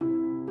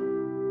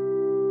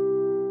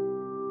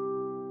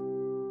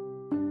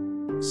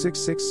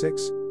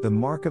666, The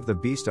Mark of the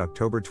Beast,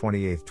 October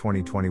 28,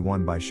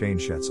 2021, by Shane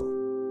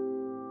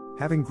Schetzel.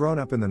 Having grown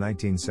up in the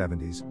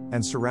 1970s,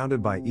 and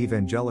surrounded by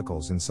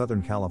evangelicals in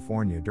Southern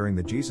California during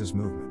the Jesus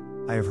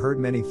movement, I have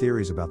heard many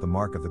theories about the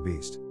Mark of the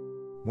Beast.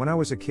 When I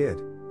was a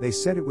kid, they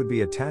said it would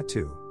be a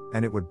tattoo,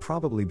 and it would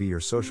probably be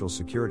your social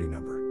security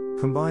number,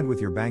 combined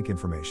with your bank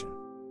information.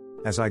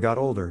 As I got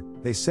older,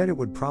 they said it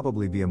would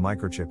probably be a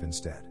microchip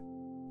instead.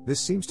 This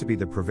seems to be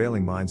the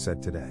prevailing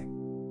mindset today.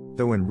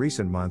 Though in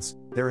recent months,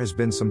 there has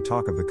been some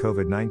talk of the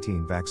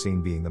COVID-19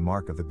 vaccine being the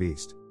mark of the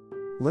beast.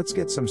 Let's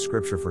get some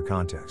scripture for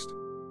context.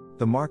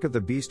 The mark of the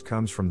beast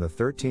comes from the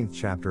 13th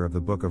chapter of the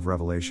book of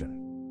Revelation.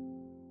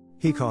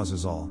 He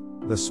causes all,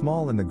 the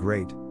small and the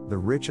great, the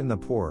rich and the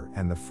poor,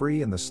 and the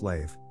free and the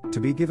slave,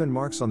 to be given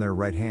marks on their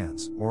right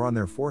hands, or on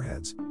their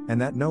foreheads, and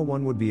that no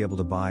one would be able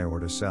to buy or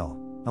to sell,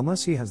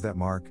 unless he has that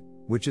mark,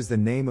 which is the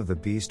name of the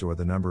beast or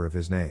the number of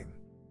his name.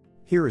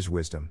 Here is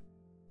wisdom.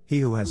 He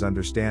who has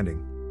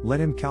understanding, let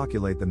him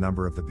calculate the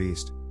number of the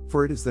beast,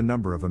 for it is the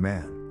number of a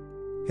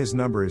man. His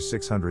number is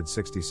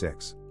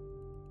 666.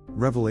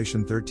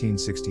 Revelation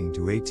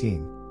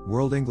 13:16-18,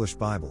 World English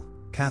Bible,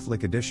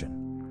 Catholic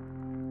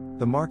edition.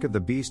 The mark of the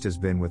beast has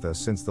been with us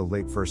since the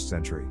late 1st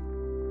century.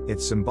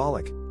 It's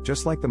symbolic,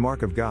 just like the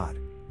mark of God,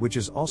 which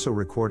is also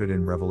recorded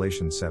in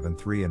Revelation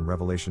 7:3 and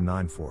Revelation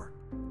 9:4.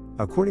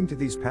 According to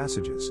these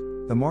passages,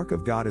 the mark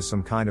of God is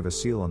some kind of a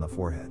seal on the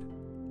forehead.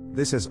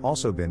 This has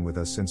also been with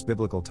us since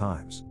biblical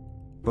times.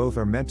 Both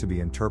are meant to be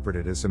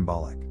interpreted as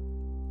symbolic.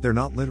 They're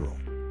not literal.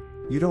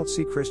 You don't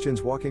see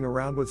Christians walking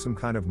around with some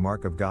kind of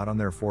mark of God on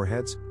their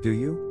foreheads, do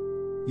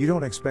you? You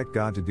don't expect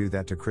God to do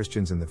that to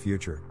Christians in the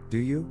future, do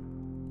you?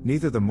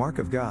 Neither the mark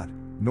of God,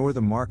 nor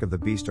the mark of the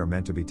beast are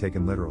meant to be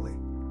taken literally,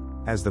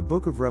 as the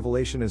book of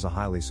Revelation is a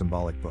highly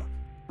symbolic book.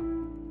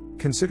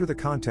 Consider the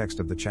context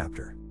of the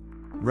chapter.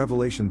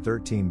 Revelation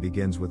 13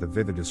 begins with a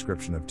vivid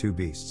description of two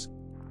beasts.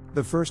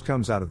 The first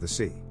comes out of the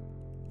sea.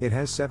 It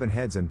has 7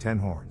 heads and 10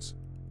 horns.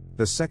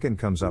 The second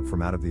comes up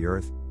from out of the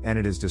earth, and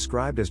it is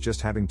described as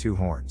just having 2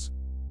 horns.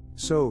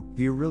 So,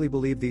 do you really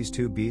believe these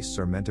two beasts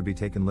are meant to be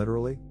taken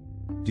literally?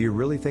 Do you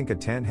really think a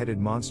 10-headed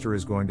monster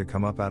is going to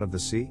come up out of the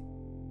sea?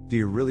 Do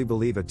you really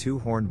believe a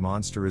 2-horned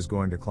monster is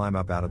going to climb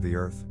up out of the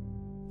earth?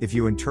 If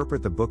you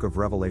interpret the book of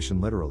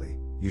Revelation literally,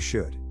 you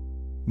should.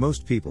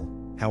 Most people,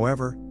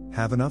 however,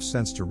 have enough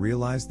sense to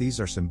realize these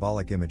are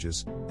symbolic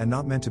images, and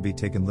not meant to be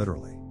taken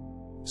literally.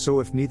 So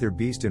if neither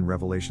beast in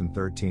Revelation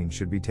 13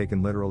 should be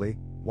taken literally,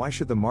 why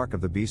should the mark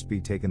of the beast be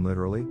taken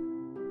literally?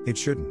 It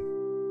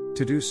shouldn't.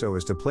 To do so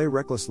is to play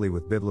recklessly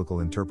with biblical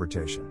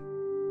interpretation.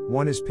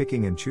 One is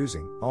picking and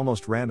choosing,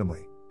 almost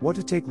randomly, what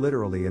to take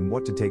literally and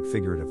what to take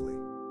figuratively.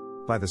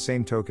 By the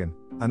same token,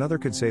 another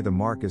could say the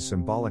mark is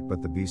symbolic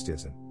but the beast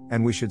isn't,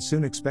 and we should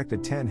soon expect a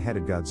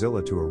 10-headed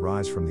Godzilla to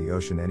arise from the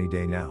ocean any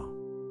day now.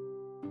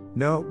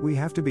 No, we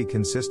have to be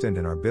consistent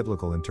in our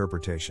biblical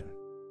interpretation.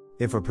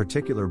 If a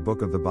particular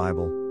book of the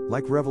Bible,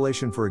 like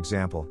Revelation for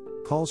example,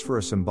 calls for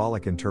a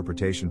symbolic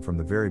interpretation from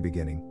the very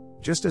beginning,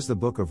 just as the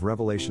book of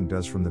Revelation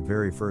does from the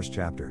very first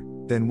chapter,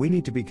 then we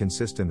need to be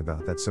consistent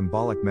about that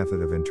symbolic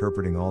method of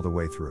interpreting all the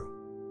way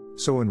through.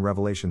 So in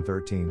Revelation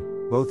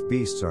 13, both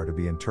beasts are to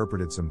be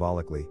interpreted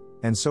symbolically,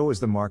 and so is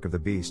the mark of the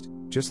beast,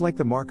 just like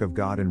the mark of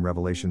God in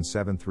Revelation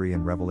 7:3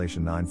 and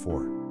Revelation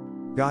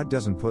 9:4. God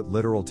doesn't put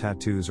literal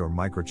tattoos or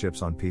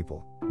microchips on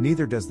people,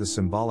 neither does the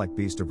symbolic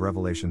beast of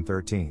Revelation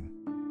 13.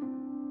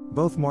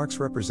 Both marks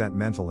represent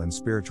mental and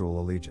spiritual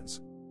allegiance.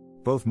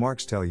 Both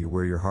marks tell you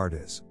where your heart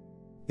is.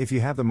 If you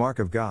have the mark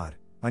of God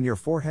on your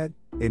forehead,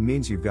 it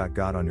means you've got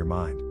God on your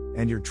mind,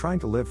 and you're trying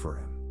to live for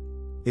Him.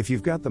 If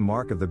you've got the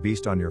mark of the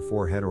beast on your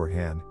forehead or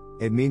hand,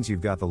 it means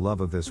you've got the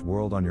love of this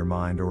world on your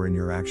mind or in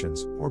your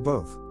actions, or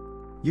both.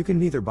 You can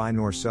neither buy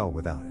nor sell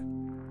without it.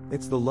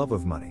 It's the love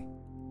of money.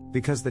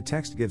 Because the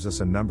text gives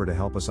us a number to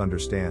help us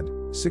understand,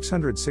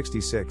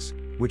 666,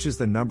 which is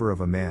the number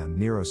of a man,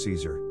 Nero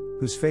Caesar,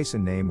 whose face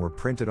and name were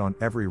printed on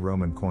every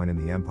Roman coin in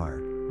the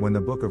empire, when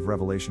the book of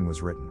Revelation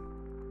was written.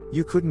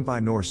 You couldn't buy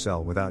nor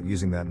sell without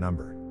using that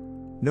number.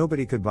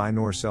 Nobody could buy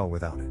nor sell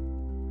without it.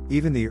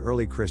 Even the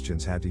early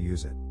Christians had to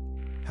use it.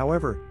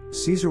 However,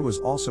 Caesar was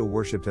also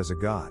worshipped as a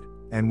god,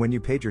 and when you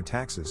paid your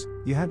taxes,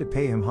 you had to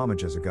pay him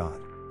homage as a god.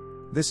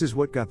 This is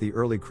what got the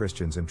early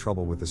Christians in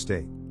trouble with the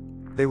state.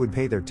 They would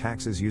pay their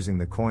taxes using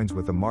the coins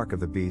with the mark of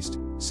the beast,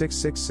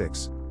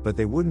 666, but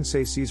they wouldn't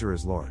say Caesar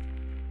is Lord.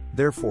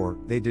 Therefore,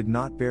 they did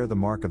not bear the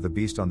mark of the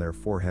beast on their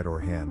forehead or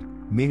hand,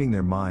 meaning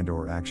their mind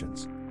or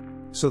actions.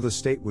 So the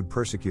state would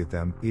persecute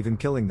them, even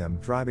killing them,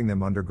 driving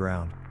them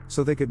underground,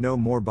 so they could no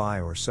more buy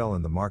or sell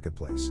in the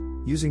marketplace,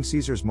 using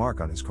Caesar's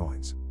mark on his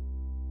coins.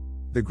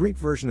 The Greek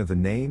version of the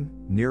name,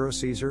 Nero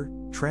Caesar,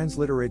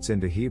 transliterates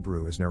into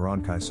Hebrew as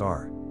Neron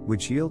Caesar,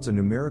 which yields a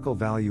numerical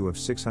value of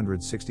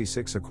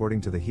 666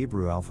 according to the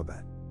Hebrew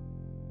alphabet.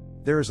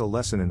 There is a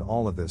lesson in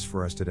all of this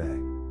for us today.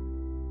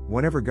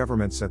 Whenever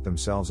governments set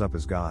themselves up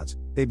as gods,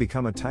 they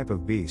become a type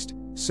of beast,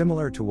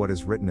 similar to what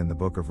is written in the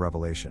book of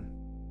Revelation.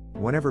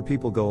 Whenever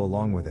people go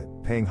along with it,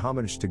 paying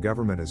homage to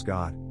government as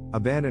God,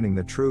 abandoning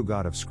the true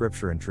God of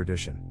Scripture and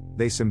tradition,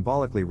 they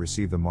symbolically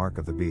receive the mark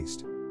of the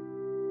beast.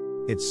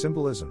 Its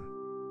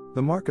symbolism.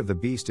 The mark of the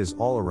beast is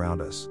all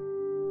around us.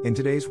 In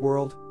today's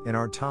world, in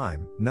our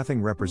time,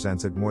 nothing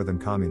represents it more than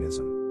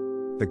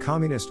communism. The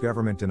communist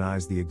government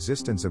denies the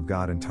existence of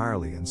God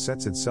entirely and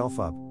sets itself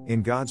up,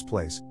 in God's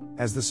place,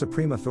 as the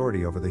supreme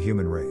authority over the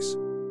human race.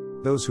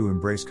 Those who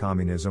embrace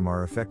communism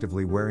are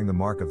effectively wearing the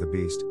mark of the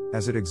beast,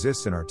 as it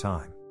exists in our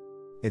time.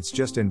 It's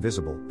just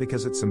invisible,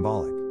 because it's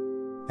symbolic.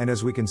 And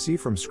as we can see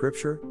from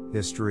scripture,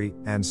 history,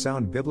 and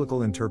sound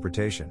biblical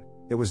interpretation,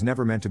 it was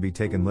never meant to be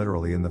taken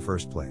literally in the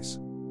first place.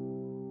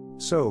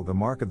 So, the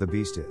mark of the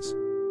beast is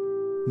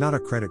not a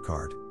credit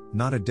card,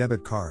 not a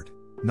debit card,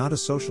 not a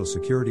social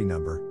security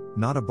number,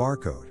 not a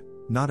barcode,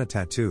 not a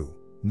tattoo,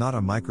 not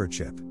a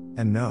microchip,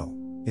 and no,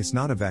 it's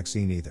not a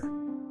vaccine either.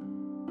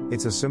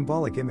 It's a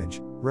symbolic image,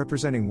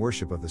 representing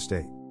worship of the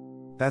state.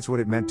 That's what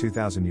it meant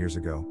 2,000 years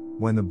ago,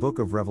 when the book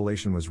of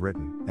Revelation was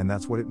written, and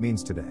that's what it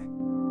means today.